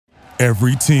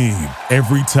Every team,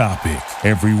 every topic,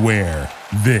 everywhere.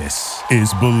 This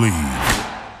is Believe.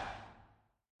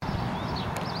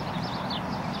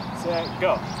 Set,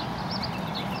 go.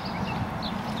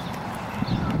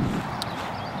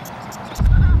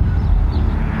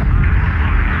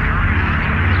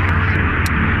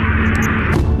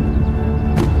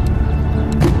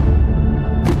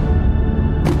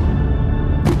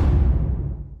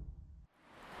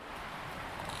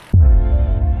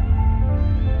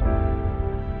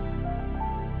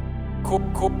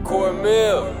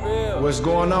 What's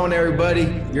going on,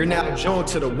 everybody? You're now tuned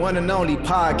to the one and only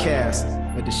podcast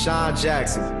with Deshaun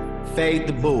Jackson, Fade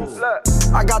the Booth. Look,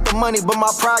 I got the money, but my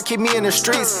pride keep me in the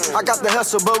streets. I got the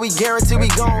hustle, but we guarantee we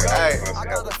gon' Hey, I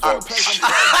got the fame place from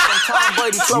Tom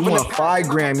Brady, you trouble won 5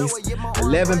 Grammys,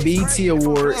 11 BET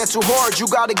Awards. Man, too hard, you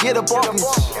gotta get up off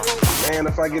me. Man,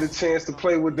 if I get a chance to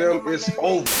play with them, it's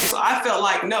over. So I felt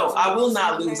like, no, I will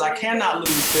not lose. I cannot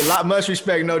lose. A lot, much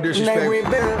respect, no Name disrespect. ring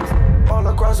bells. All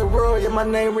across the world, yeah, my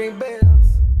name ring bells.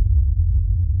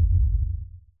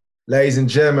 Ladies and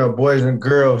gentlemen, boys and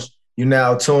girls, you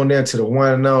now tuned in to the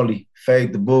one and only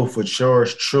Fade the Booth with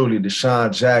yours truly,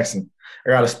 Deshaun Jackson.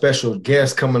 I got a special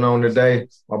guest coming on today,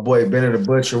 my boy Benny the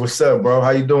Butcher. What's up, bro?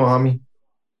 How you doing, homie?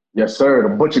 Yes, sir.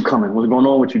 The Butcher coming. What's going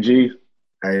on with you, G?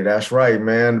 Hey, that's right,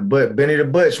 man. But Benny the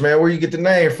Butch, man, where you get the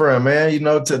name from, man? You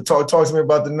know, to talk to me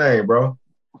about the name, bro.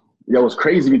 Yo, it's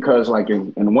crazy because like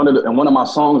in one of my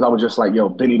songs, I was just like, yo,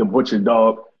 Benny the Butcher,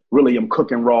 dog. Really, I'm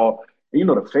cooking raw. And you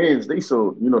know the fans,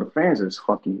 the fans is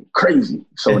fucking crazy.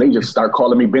 So they just start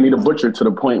calling me Benny the Butcher to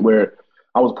the point where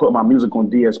I was putting my music on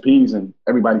DSPs and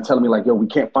everybody telling me like, yo, we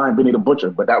can't find Benny the Butcher,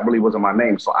 but that really wasn't my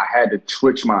name. So I had to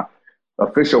switch my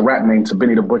official rap name to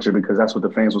Benny the Butcher because that's what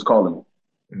the fans was calling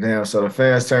me. Damn, so the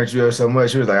fans turned you up so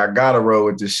much, you was like, I gotta roll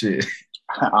with this shit.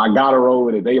 I gotta roll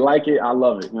with it. They like it, I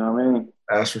love it. You know what I mean?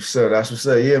 That's what's up. That's what's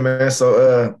up. Yeah, man.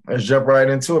 So let's jump right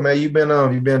into it, man. You've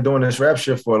been doing this rap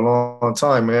shit for a long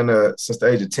time, man. Since the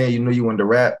age of 10, you knew you wanted to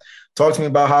rap. Talk to me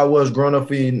about how it was growing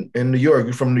up in New York.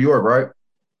 You're from New York, right?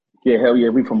 Yeah, hell yeah.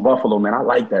 We from Buffalo, man. I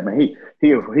like that, man.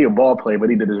 He a ball player, but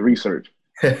he did his research.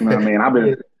 You know what I mean? I've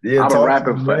been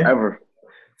rapping forever.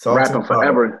 Rapping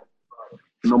forever.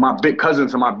 You know, my big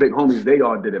cousins and my big homies, they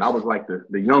all did it. I was like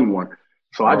the young one.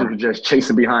 So I was just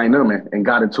chasing behind them and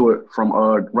got into it from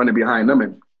running behind them.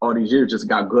 And all these years just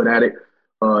got good at it.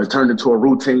 It turned into a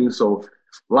routine. So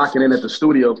locking in at the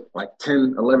studio like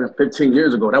 10, 11, 15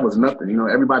 years ago, that was nothing. You know,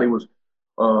 everybody was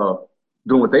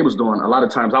doing what they was doing. A lot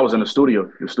of times I was in the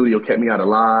studio. The studio kept me out of a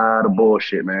lot of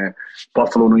bullshit, man.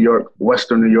 Buffalo, New York,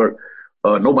 Western New York.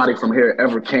 Nobody from here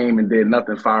ever came and did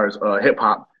nothing as far as hip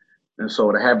hop. And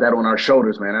so to have that on our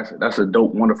shoulders, man, that's a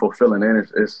dope, wonderful feeling. And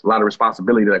it's a lot of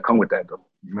responsibility that come with that, though.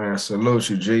 Man, salute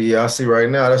you, G. Yeah, I see right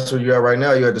now. That's where you at right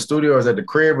now. You at the studio or is that the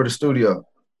crib or the studio?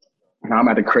 No, I'm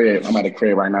at the crib. I'm at the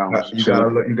crib right now. You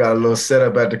got a little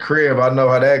setup at the crib. I know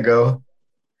how that go.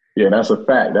 Yeah, that's a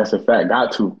fact. That's a fact.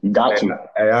 Got to. You got to.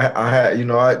 Hey, I had,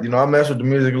 I mess with the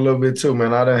music a little bit too,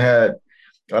 man. I done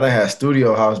had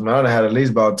studio house, man. I done had at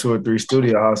least about 2 or 3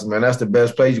 studio houses, man. That's the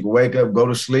best place. You can wake up, go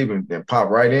to sleep, and pop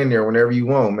right in there whenever you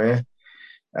want, man.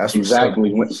 That's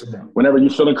exactly. Whenever you're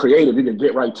feeling creative, you can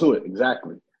get right to it.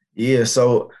 Exactly. Yeah.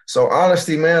 So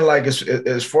honestly, man, like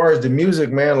as far as the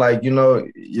music, man, like, you know,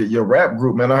 your rap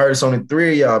group, man, I heard it's only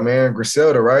 3 of y'all, man.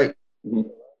 Griselda, right? Mm-hmm.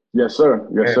 Yes, sir.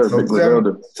 Yes, sir.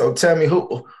 So tell me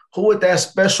who would that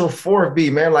special 4th be,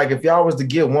 man? Like if y'all was to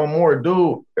get one more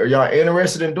dude, are y'all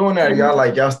interested in doing that? Or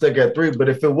y'all stuck at 3? But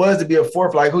if it was to be a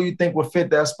 4th, like who you think would fit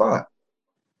that spot?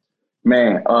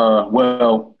 Man,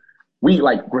 well, we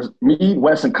like me,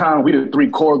 Wes, and Con, we the 3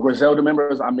 core Griselda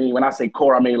members. I mean, when I say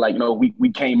core, I mean like, you know,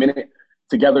 we came in it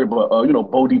together, but you know,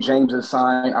 Bodie James is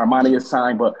signed, Armani is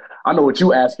signed, but I know what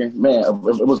you asking, man.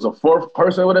 If it was a 4th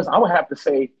person with us, I would have to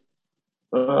say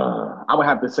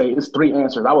it's 3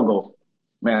 answers. I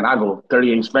go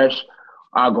 38 Special.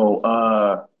 I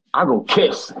go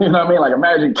Kiss. You know what I mean? Like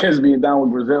imagine Kiss being down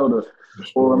with Griselda.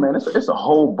 Or man, it's a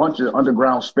whole bunch of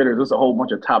underground spitters. It's a whole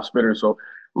bunch of top spitters. So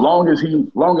long as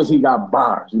he got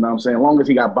bars, you know what I'm saying? Long as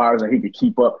he got bars and he could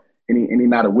keep up and he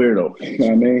not a weirdo. You know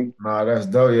what I mean? Nah, that's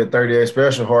dope. Yeah, 38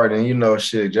 Special hard. And you know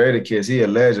shit, Jadakiss, he a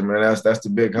legend, man. That's the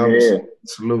big homie. Yeah.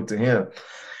 Salute to him.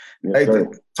 Yes, hey,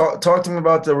 talk to me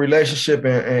about the relationship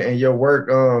and your work,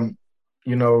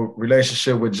 you know,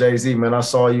 relationship with Jay-Z, man. I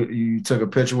saw you took a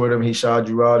picture with him. He shouted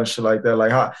you out and shit like that.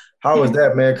 Like, how was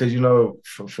that, man? Because, you know,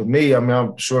 for me, I mean,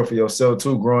 I'm sure for yourself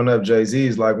too, growing up, Jay-Z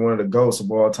is like one of the GOATs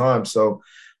of all time. So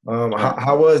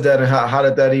how was that and how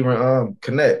did that even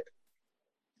connect?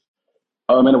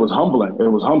 Man, it was humbling. It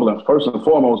was humbling, first and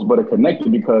foremost, but it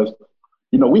connected because,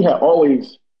 you know, we had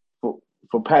always,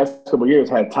 for past couple of years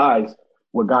had ties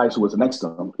with guys who was next to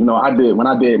him. You know, when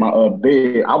I did my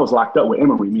bid, I was locked up with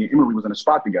Emery. Me and Emery was in a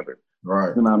spot together.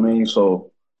 Right. You know what I mean?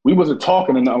 So we wasn't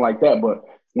talking and nothing like that. But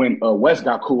when West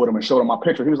got cool with him and showed him my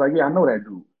picture, he was like, "Yeah, I know that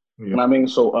dude." Yeah. You know what I mean?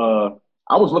 So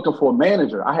I was looking for a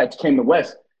manager. I had came to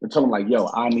West and told him like, "Yo,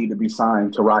 I need to be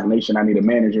signed to Roc Nation. I need a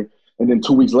manager." And then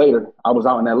 2 weeks later, I was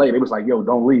out in LA. They was like, "Yo,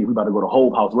 don't leave. We about to go to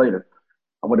Hove House later."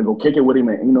 I went to go kick it with him,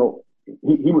 and you know,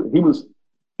 he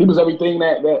was everything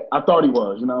that I thought he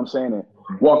was. You know what I'm saying? And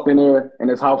walked in there in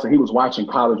his house, and he was watching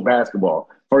college basketball.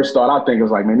 First thought I think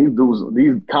was like, man,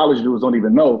 these college dudes don't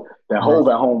even know that Hove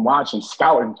at home watching,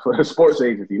 scouting for a sports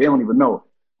agency. They don't even know.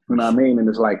 You know what I mean? And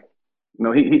it's like, you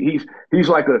know, he's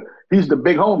the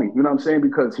big homie. You know what I'm saying?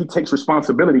 Because he takes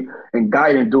responsibility in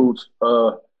guiding dudes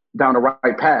down the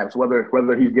right paths, whether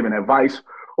he's giving advice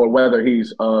or whether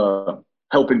he's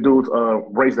helping dudes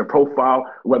raise their profile,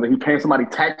 whether he's paying somebody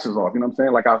taxes off. You know what I'm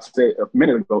saying? Like I said a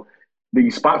minute ago,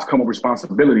 these spots come with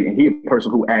responsibility, and he's a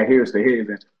person who adheres to his.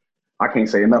 And I can't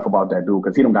say enough about that dude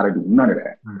because he don't got to do none of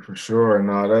that. For sure.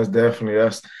 No, that's definitely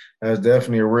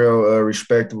a real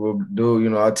respectable dude. You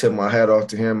know, I tip my hat off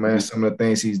to him, man. Some of the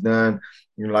things he's done,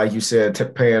 you know, like you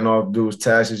said, paying off dudes'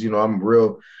 taxes. You know, I'm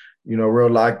real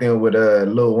locked in with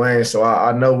Lil Wayne, so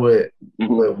I know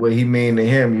what he mean to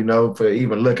him, you know, for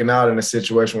even looking out in a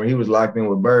situation where he was locked in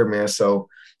with Birdman. So,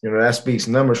 you know, that speaks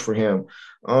numbers for him.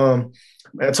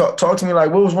 Man, talk to me,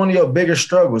 like, what was one of your biggest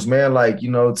struggles, man, like, you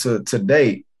know, to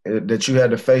date that you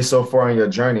had to face so far in your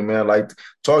journey, man? Like,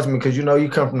 talk to me, because, you know, you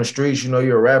come from the streets, you know,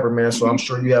 you're a rapper, man, so I'm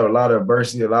sure you have a lot of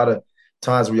adversity, a lot of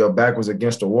times where your back was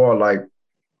against the wall. Like,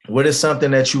 what is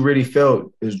something that you really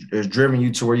felt is driven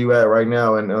you to where you at right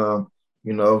now, and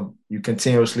you know, you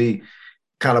continuously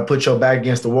kind of put your back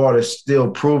against the wall to still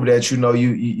prove that, you know,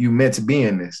 you meant to be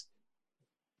in this?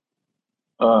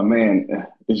 Man,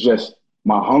 it's just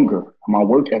my hunger, my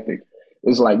work ethic.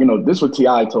 It's like, you know, this is what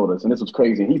T.I. told us, and this was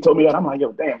crazy. And he told me that. I'm like,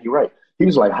 yo, damn, you're right. He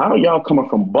was like, how are y'all coming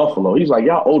from Buffalo? He's like,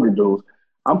 y'all older dudes.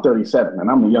 I'm 37, and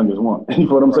I'm the youngest one. You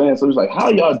know what I'm saying? So he's like, how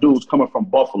are y'all dudes coming from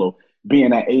Buffalo, being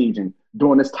that age and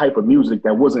doing this type of music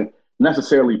that wasn't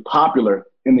necessarily popular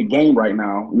in the game right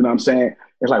now? You know what I'm saying?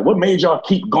 It's like, what made y'all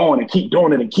keep going and keep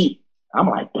doing it and keep? I'm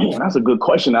like, damn, that's a good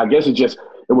question. I guess it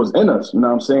was in us. You know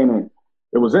what I'm saying? And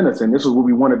it was in us, and this is what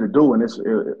we wanted to do, and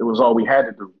it was all we had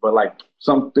to do. But like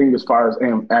something as far as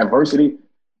adversity,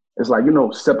 it's like, you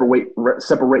know,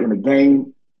 separating the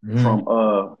game from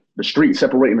the street,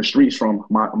 separating the streets from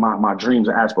my dreams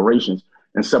and aspirations,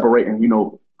 and separating, you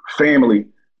know, family,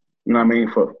 you know what I mean,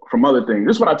 from other things.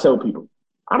 This is what I tell people.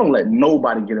 I don't let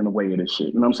nobody get in the way of this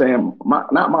shit. You know what I'm saying?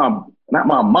 Not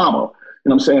my mama, you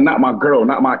know what I'm saying? Not my girl,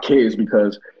 not my kids,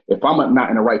 because if I'm not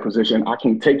in the right position, I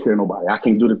can't take care of nobody. I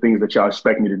can't do the things that y'all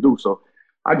expect me to do. So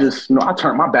I just, you know, I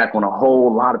turned my back on a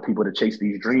whole lot of people to chase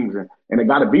these dreams, and it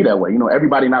got to be that way. You know,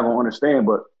 everybody not going to understand,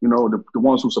 but, you know, the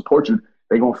ones who support you,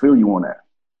 they going to feel you on that.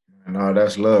 No,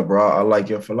 that's love, bro. I like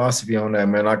your philosophy on that,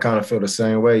 man. I kind of feel the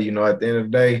same way. You know, at the end of the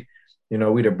day, you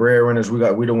know, we the breadwinners. We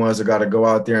the ones that got to go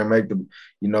out there and make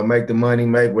the money,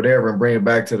 make whatever, and bring it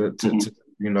back to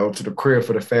the crib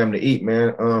for the family to eat,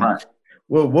 man. Right.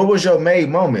 What was your made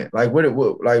moment? Like, what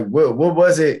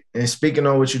was it? And speaking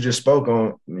on what you just spoke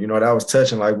on, you know, that was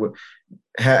touching. Like,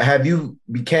 have you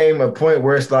became a point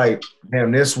where it's like,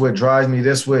 damn, this what drives me.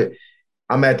 This what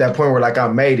I'm at that point where, like, I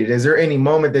made it. Is there any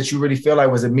moment that you really feel like,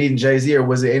 was it meeting Jay-Z, or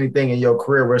was it anything in your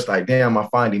career where it's like, damn, I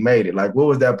finally made it? Like, what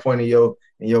was that point in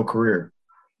your career?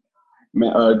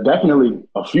 Man, definitely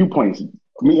a few points.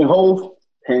 Meeting Hove,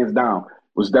 hands down,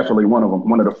 was definitely one of them,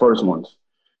 one of the first ones.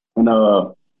 And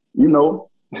you know,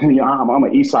 I'm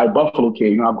an East Side Buffalo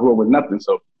kid. You know, I grew up with nothing.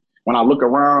 So when I look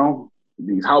around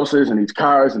these houses and these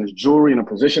cars and this jewelry and the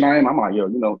position I am, I'm like, yo,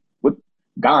 you know, what?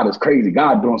 God is crazy.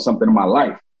 God doing something in my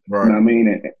life. Right. You know what I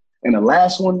mean? And the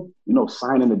last one, you know,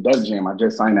 signing the Def Jam. I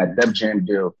just signed that Def Jam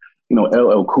deal. You know,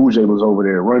 LL Cool J was over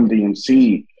there, Run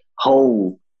DMC,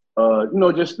 Hove. You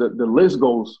know, just the list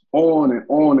goes on and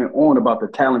on and on about the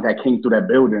talent that came through that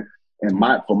building. And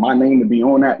for my name to be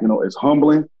on that, you know, is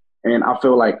humbling. And I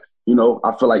feel like, you know,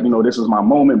 this is my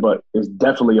moment, but it's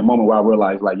definitely a moment where I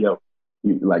realized, like, yo,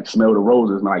 you like smell the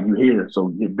roses, and like, you here, so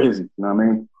get busy. You know what I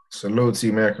mean? Salute to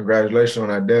you, man. Congratulations on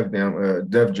that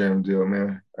Def Jam deal,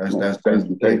 man.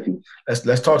 Thank you.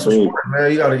 Let's talk some sports,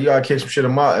 man. You gotta kick some shit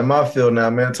in my field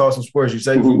now, man. Talk some sports. You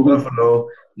say you from Buffalo.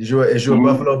 Is you a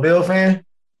Buffalo Bill fan?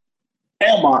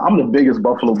 I'm the biggest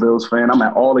Buffalo Bills fan. I'm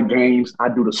at all the games. I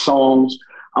do the songs.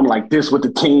 I'm like this with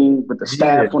the team, with the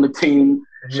staff on the team.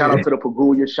 Shout out to the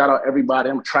Pagulia. Shout out everybody.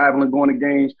 I'm traveling, going to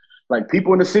games. Like,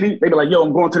 people in the city, they be like, yo,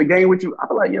 I'm going to the game with you. I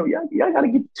be like, yo, y'all got to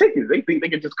get the tickets. They think they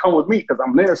can just come with me because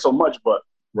I'm there so much. But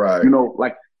Right. You know,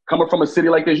 like coming from a city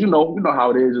like this, you know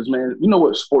how it is, man. You know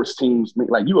what sports teams mean.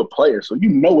 Like, you a player, so you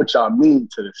know what y'all mean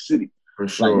to the city. For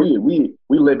sure. Like, we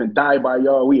live and die by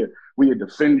y'all. We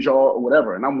defend y'all or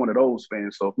whatever. And I'm one of those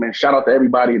fans. So, man, shout out to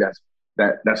everybody that's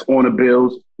on the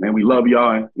Bills. Man, we love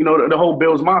y'all. And, you know, the whole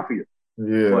Bills Mafia.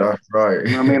 Yeah, that's right.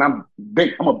 You know what I mean?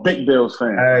 I'm a big Bills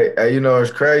fan. Hey, you know,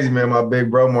 it's crazy, man. My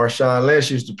big bro, Marshawn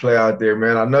Lynch, used to play out there,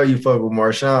 man. I know you fuck with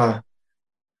Marshawn.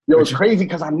 Yo, it's crazy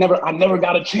because I never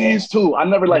got a chance to. I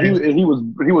never, like, he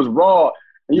was raw.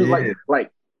 And he was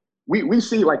like we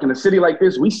see, like, in a city like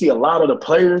this, we see a lot of the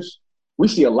players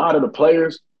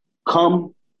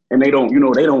come and they don't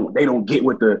get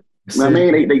with the, you know what I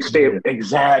mean? They stay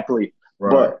exactly.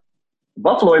 Right. But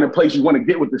Buffalo ain't a place you want to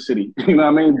get with the city. You know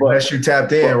what I mean? But unless you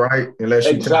tapped in, right?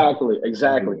 Exactly.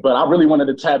 But I really wanted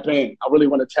to tap in.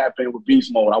 With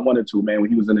Beast Mode. I wanted to, man, when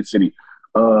he was in the city.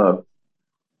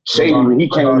 Shady, when he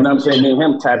came, you know what I'm saying? Me and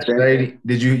him tapped in. Shady.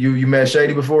 Did you met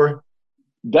Shady before?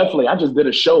 Definitely. I just did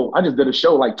a show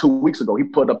like 2 weeks ago. He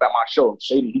put up at my show.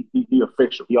 Shady, he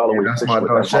official. He all the way that's official. My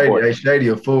dog, Shady. Hey, Shady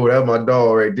a fool. That's my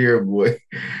dog right there, boy.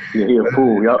 Yeah, he a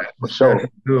fool. Yup, for sure.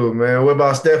 Dude, man. What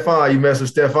about Stefan? You mess with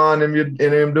Stefan and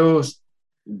them dudes?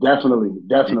 Definitely,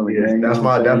 man. That's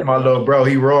my little bro.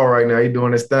 He raw right now. He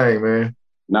doing his thing, man.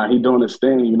 Nah, he doing his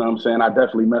thing. You know what I'm saying? I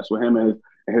definitely mess with him and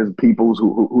his peoples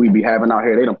who he be having out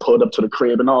here. They done pulled up to the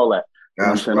crib and all that. You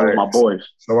know what I'm saying? Those my boys.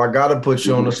 So I gotta put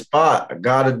you on the spot. I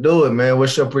gotta do it, man.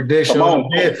 What's your prediction on the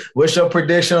Bills? What's your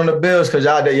prediction on the Bills? Because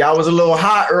y'all was a little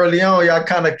hot early on. Y'all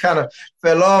kind of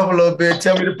fell off a little bit.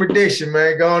 Tell me the prediction,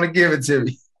 man. Go on and give it to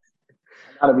me.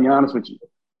 I gotta be honest with you.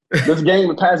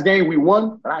 The past game we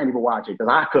won, but I didn't even watch it because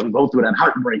I couldn't go through that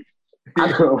heartbreak.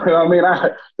 I couldn't. You know what I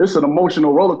mean, this is an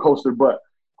emotional roller coaster. But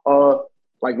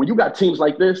like when you got teams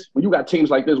like this, we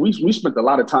spent a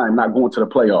lot of time not going to the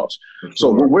playoffs. Sure. So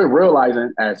what we're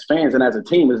realizing as fans and as a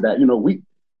team is that, you know,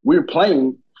 we're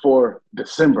playing for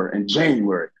December and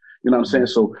January. You know what I'm saying?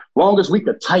 So long as we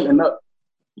could tighten up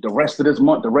the rest of this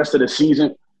month, the rest of the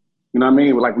season, you know what I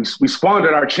mean? Like we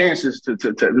squandered our chances to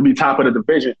be top of the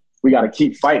division. We got to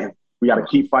keep fighting.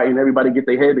 Everybody get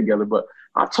their head together. But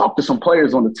I talked to some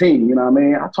players on the team, you know what I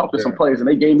mean? I talked to some players and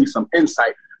they gave me some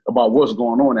insight about what's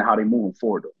going on and how they moving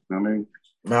forward. You know what I mean?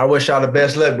 Man, I wish y'all the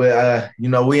best luck, but you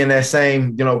know, we in that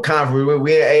same, you know, conference.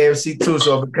 We in AFC too,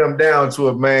 so if it come down to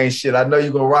it, man, shit, I know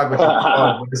you're gonna rock with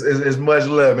it. It's much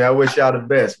love, man. I wish y'all the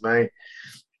best, man.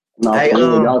 No, hey,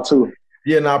 y'all too.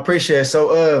 Yeah, no, I appreciate it.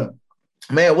 So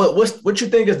man, what you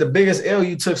think is the biggest L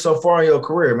you took so far in your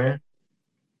career, man?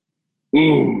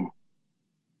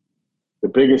 The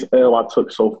biggest L I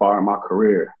took so far in my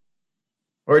career.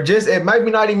 Or just, it might be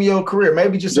not even your career,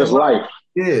 maybe just life.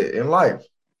 Yeah, in life.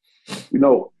 You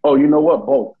know what?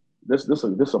 Both.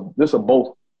 This a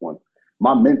both one.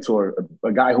 My mentor,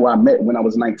 a guy who I met when I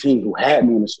was 19, who had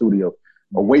me in the studio,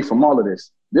 away from all of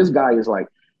this. This guy is like,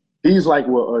 he's like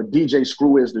what DJ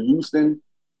Screw is to Houston.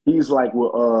 He's like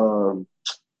what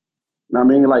I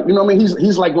mean, like, you know what I mean?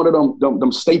 He's like one of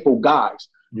them staple guys.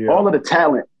 Yeah. All of the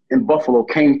talent in Buffalo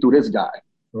came through this guy.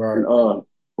 Right. And,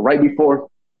 right before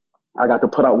I got to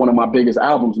put out one of my biggest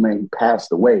albums, man, he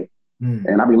passed away.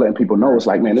 And I be letting people know, it's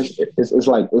like, man, it's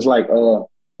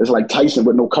like Tyson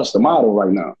with no custom model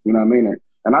right now. You know what I mean?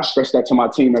 And I stress that to my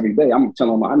team every day. I'm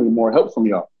telling them I need more help from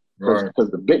y'all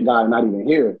because the big guy not even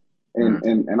here.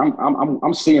 And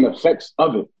I'm seeing effects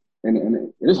of it.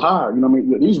 And it's hard. You know what I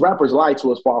mean? These rappers lie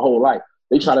to us for our whole life.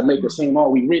 They try to make it seem, oh,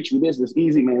 we rich, we this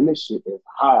easy, man. This shit is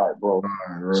hard, bro.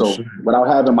 So without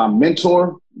having my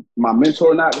mentor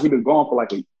not, he been gone for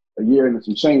like a year and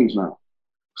some change now.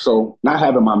 So not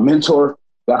having my mentor,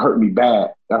 that hurt me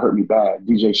bad.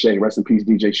 DJ Shay, rest in peace,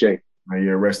 DJ Shay. Man,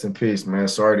 yeah, rest in peace, man.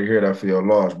 Sorry to hear that for your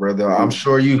loss, brother. I'm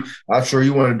sure you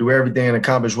want to do everything and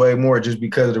accomplish way more just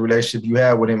because of the relationship you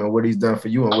have with him and what he's done for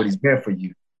you and what he's been for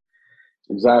you.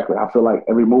 Exactly. I feel like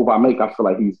every move I make, I feel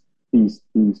like he's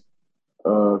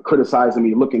criticizing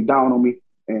me, looking down on me,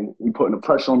 and he putting the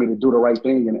pressure on me to do the right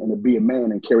thing and to be a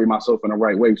man and carry myself in the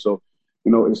right way. So,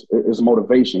 you know, it's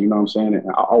motivation. You know what I'm saying? And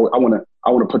I want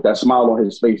to put that smile on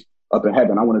his face up in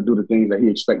heaven. I want to do the things that he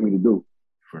expects me to do.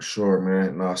 For sure,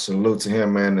 man. No, salute to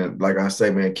him, man. And like I say,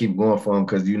 man, keep going for him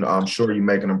because, you know, I'm sure you're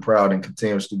making him proud and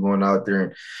continuously going out there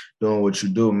and doing what you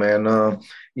do, man.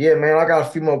 Yeah, man, I got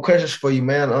a few more questions for you,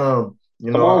 man.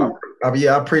 You know, I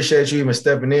appreciate you even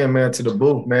stepping in, man, to the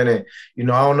booth, man. And, you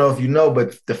know, I don't know if you know,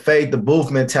 but the fade the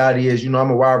booth mentality is, you know,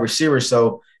 I'm a wide receiver,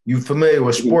 so you familiar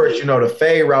with sports, you know, the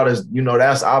fade route is, you know,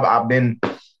 that's I've been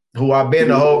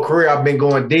the whole career. I've been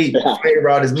going deep. The fade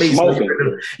route is me. So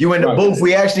you in the booth.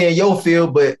 We actually in your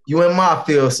field, but you in my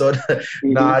field. So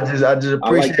I just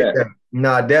appreciate that.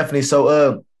 Nah, definitely.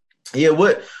 So Yeah,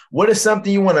 what is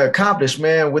something you want to accomplish,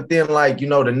 man, within like,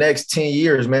 the next 10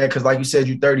 years, man? Because like you said,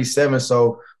 you're 37,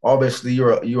 so obviously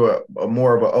you're a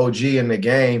more of an OG in the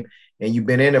game, and you've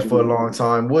been in it for a long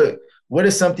time. What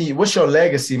is something? What's your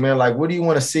legacy, man? Like, what do you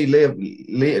want to see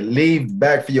leave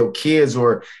back for your kids,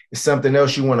 or is something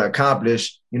else you want to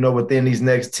accomplish, within these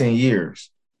next 10 years?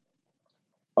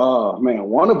 Man,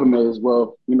 one of them is,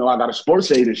 I got a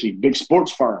sports agency, big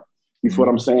sports firm. You feel what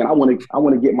I'm saying? I want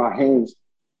to get my hands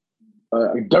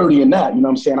dirty in that, you know what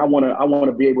I'm saying? I want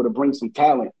to be able to bring some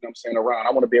talent, you know what I'm saying, around.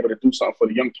 I want to be able to do something for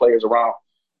the young players around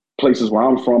places where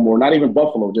I'm from, or not even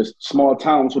Buffalo, just small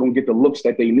towns who don't get the looks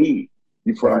that they need.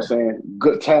 You feel what I'm saying?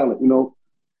 Good talent,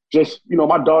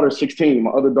 my daughter's 16,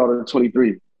 my other daughter is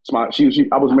 23.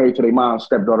 I was married to their mom's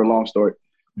stepdaughter, long story.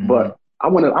 But I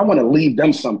want to leave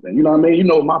them something, you know what I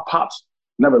mean? My pops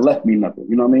never left me nothing,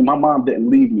 you know what I mean? My mom didn't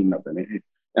leave me nothing.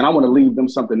 And I want to leave them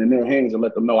something in their hands and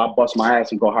let them know I bust my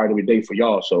ass and go hard every day for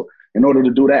y'all. So in order to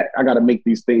do that, I got to make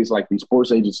these things like these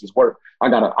sports agencies work. I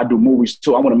do movies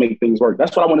too. I want to make things work.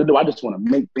 That's what I want to do. I just want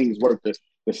to make things work to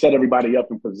set everybody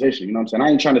up in position. You know what I'm saying? I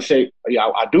ain't trying to say,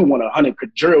 I do want 100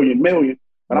 quadrillion million,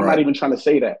 but I'm not even trying to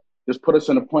say that. Just put us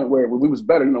in a point where we was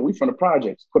better. We from the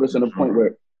projects. Put us in a point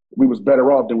where we was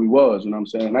better off than we was. You know what I'm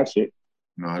saying? That's it.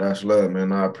 No, that's love,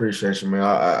 man. I appreciate you, man.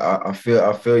 I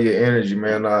feel your energy,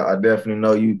 man. I definitely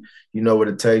know you know what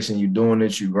it takes, and you doing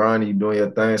it, you grinding, you doing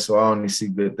your thing. So I only see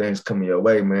good things coming your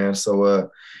way, man. So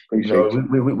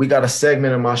we got a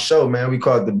segment in my show, man. We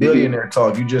call it the Billionaire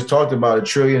Talk. You just talked about the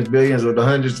trillions, billions, or the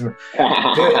hundreds.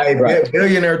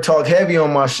 Billionaire Talk heavy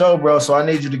on my show, bro. So I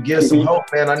need you to give some hope,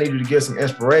 man. I need you to give some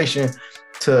inspiration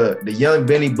to the young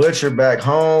Benny Butcher back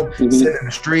home, sitting in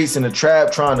the streets in the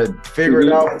trap, trying to figure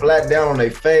it out, flat down on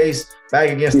their face, back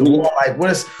against the wall. Like,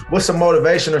 what's some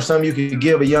motivation or something you could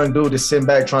give a young dude that's sitting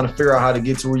back trying to figure out how to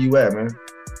get to where you at, man?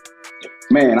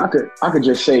 Man, I could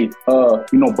just say,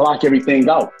 block everything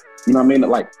out. You know what I mean?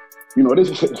 Like,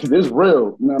 this is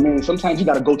real. You know what I mean? Sometimes you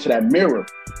got to go to that mirror.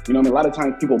 You know what I mean? A lot of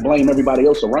times people blame everybody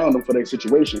else around them for their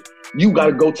situation. You got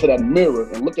to go to that mirror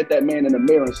and look at that man in the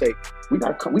mirror and say, we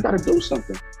got to do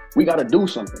something. We got to do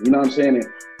something. You know what I'm saying?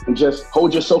 And just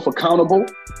hold yourself accountable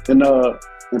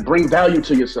and bring value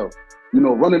to yourself.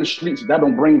 Running the streets, that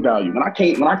don't bring value. When I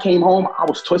came home, I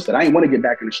was twisted. I didn't want to get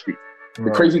back in the street. Right.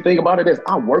 The crazy thing about it is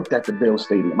I worked at the Bill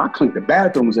Stadium. I cleaned the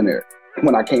bathrooms in there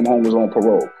when I came home, was on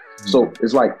parole. So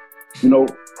it's like,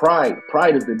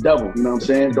 pride is the devil, you know what I'm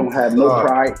saying? Don't have no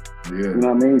pride, you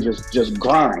know what I mean? Just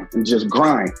grind and just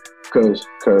grind. Cause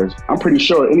I'm pretty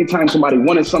sure anytime somebody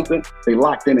wanted something, they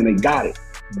locked in and they got it.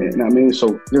 You know what I mean?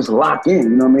 So just lock in, you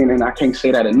know what I mean? And I can't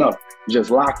say that enough. Just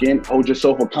lock in, hold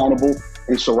yourself accountable,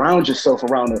 and surround yourself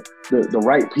around the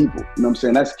right people. You know what I'm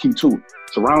saying? That's key too.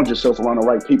 Surround yourself around the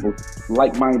right people,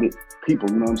 like-minded people,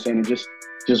 you know what I'm saying? And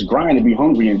just grind and be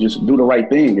hungry and just do the right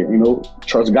thing and,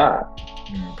 trust God.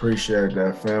 Appreciate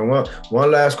that, fam.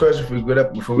 One last question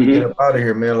before we get up out of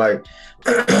here, man. Like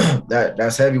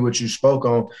that's heavy what you spoke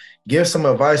on. Give some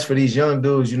advice for these young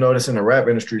dudes, that's in the rap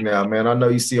industry now, man. I know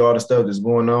you see all the stuff that's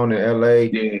going on in LA.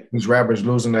 Yeah. These rappers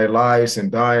losing their lives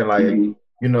and dying. Like,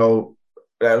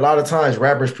 a lot of times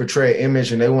rappers portray an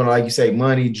image and they want to, like you say,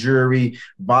 money, jewelry,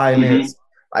 violence.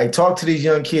 Like, talk to these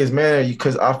young kids, man,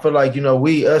 because I feel like,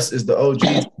 us as the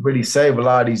OGs really save a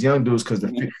lot of these young dudes because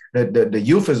the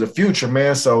youth is the future,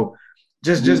 man. So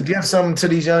just give something to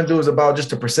these young dudes about just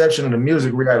the perception of the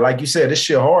music. Like you said, this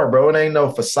shit hard, bro. It ain't no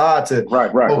facade to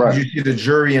right. You see the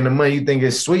jury and the money, you think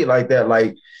it's sweet like that.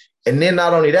 Like, and then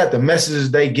not only that, the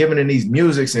messages they giving in these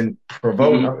musics and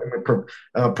provoking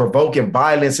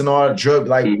violence and all that drug.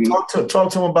 Like, talk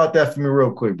to them about that for me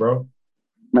real quick, bro.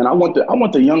 Man, I want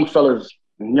the young fellas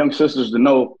and young sisters to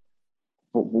know,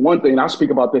 for one thing, I speak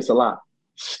about this a lot,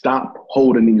 stop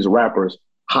holding these rappers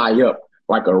high up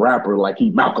like a rapper, like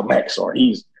he's Malcolm X or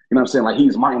he's, like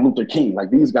he's Martin Luther King. Like,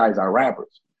 these guys are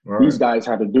rappers. Right. These guys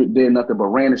did nothing but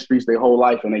ran the streets their whole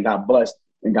life and they got blessed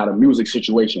and got a music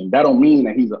situation. That don't mean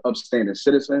that he's an upstanding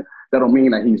citizen. That don't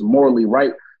mean that he's morally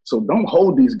right. So don't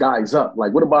hold these guys up.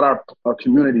 Like, what about our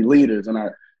community leaders and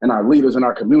our leaders in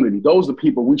our community? Those are the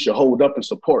people we should hold up and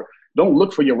support. Don't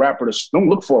look for a rapper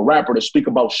to speak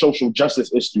about social justice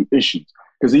issues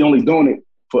because he only doing it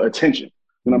for attention.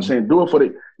 You know what I'm saying? Do it for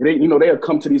they'll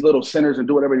come to these little centers and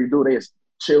do whatever they do. They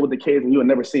chill with the kids and you'll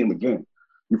never see them again.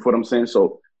 You feel what I'm saying?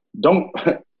 So don't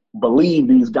believe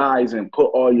these guys and put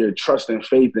all your trust and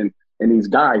faith in these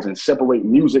guys and separate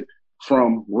music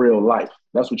from real life.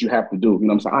 That's what you have to do. You know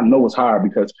what I'm saying? I know it's hard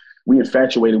because we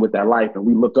infatuated with that life and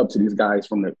we look up to these guys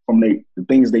from the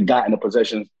things they got and the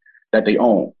possessions that they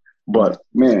own. But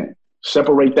man,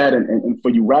 separate that and for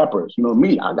you rappers,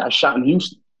 me, I got shot in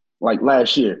Houston like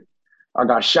last year. I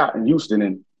got shot in Houston,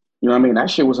 and you know what I mean? That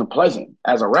shit wasn't pleasant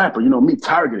as a rapper, you know, me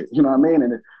targeted, you know what I mean?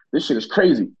 And this shit is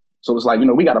crazy. So it's like, you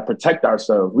know, we got to protect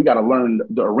ourselves. We got to learn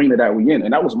the arena that we in.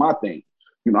 And that was my thing.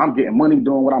 You know, I'm getting money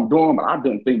doing what I'm doing, but I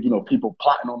didn't think, you know, people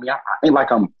plotting on me. I ain't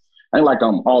like I'm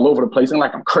all over the place. Ain't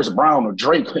like I'm Chris Brown or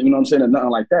Drake, you know what I'm saying? And nothing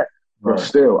like that. Right. But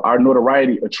still, our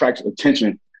notoriety attracts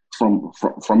attention from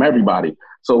everybody.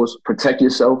 So it's protect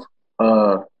yourself.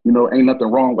 You know, ain't nothing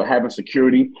wrong with having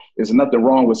security. There's nothing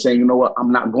wrong with saying, you know what,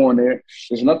 I'm not going there.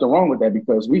 There's nothing wrong with that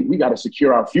because we got to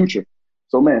secure our future.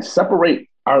 So, man, separate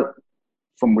art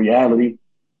from reality,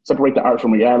 separate the art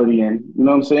from reality, and you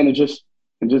know what I'm saying, and just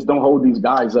don't hold these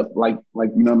guys up like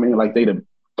you know what I mean, like they the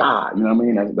God, you know what I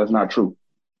mean? That's not true.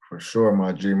 For sure,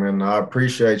 my G, man. I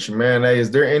appreciate you, man. Hey,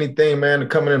 is there anything, man,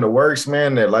 coming in the works,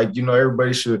 man, that like, you know,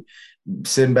 everybody should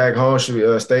sitting back home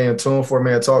should stay in tune for,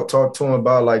 man? Talk to them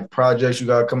about like projects you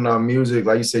got coming out, music.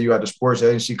 Like you said, you got the sports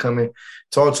agency coming.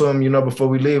 Talk to them, you know, before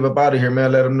we leave up out of here,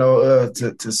 man. Let them know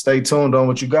to stay tuned on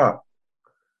what you got.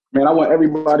 Man, I want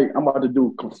everybody, I'm about to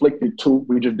do Conflicted 2.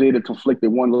 We just did a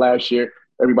Conflicted 1 last year.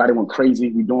 Everybody went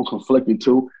crazy. We doing Conflicted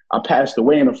 2. I passed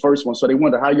away in the first one, so they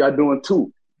wonder how y'all doing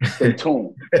 2. Stay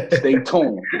tuned. Stay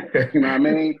tuned. You know what I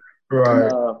mean?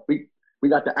 Right. And, we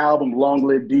got the album Long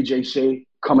Live DJ Shay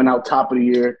coming out top of the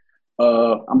year.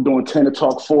 I'm doing 10 to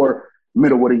Talk 4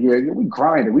 middle of the year. We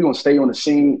grinding. We gonna stay on the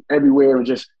scene everywhere and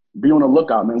just be on the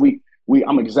lookout, man.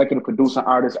 I'm executive producing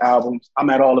artist albums. I'm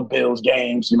at all the Bills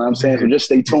games, you know what I'm saying? So just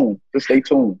stay tuned. Just stay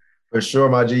tuned. For sure,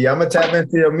 my G. I'm going to tap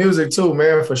into your music too,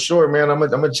 man. For sure, man. I'm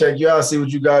gonna check you out, see what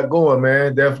you got going,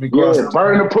 man. Definitely.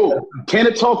 Burden the Proof. Can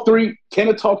It Talk 3,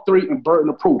 and Burden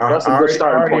the Proof. That's a good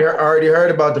starting point. I already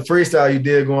heard about the freestyle you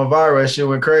did going viral. That shit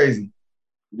went crazy.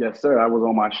 Yes, sir. I was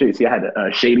on my shit. See, I had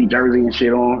the shady jersey and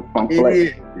shit on. I'm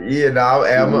gonna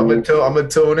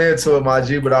tune into it, my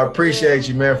G. But I appreciate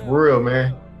you, man, for real,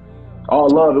 man. All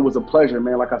love. It was a pleasure,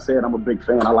 man. Like I said, I'm a big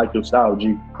fan. I like your style,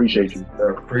 G. Appreciate you.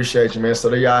 Appreciate you, man. So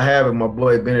there y'all have it. My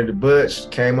boy Benedict Butch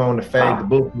came on to Fade the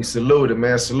Book. We saluted,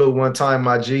 man. Salute one time,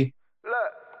 my G.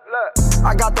 Look.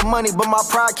 I got the money, but my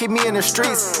pride keep me in the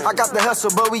streets. I got the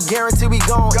hustle, but we guarantee we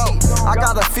gon' eat. I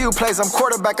got a few plays. I'm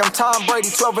quarterback. I'm Tom Brady,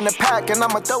 12 in the pack, and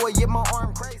I'ma throw it, get my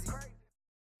arm crazy.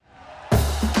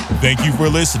 Thank you for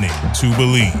listening to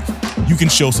Believe. You can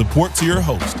show support to your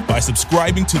host by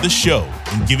subscribing to the show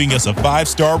and giving us a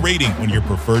 5-star rating on your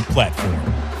preferred platform.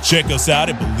 Check us out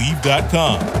at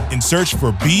Believe.com and search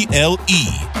for BLEAV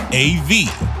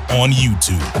on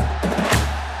YouTube.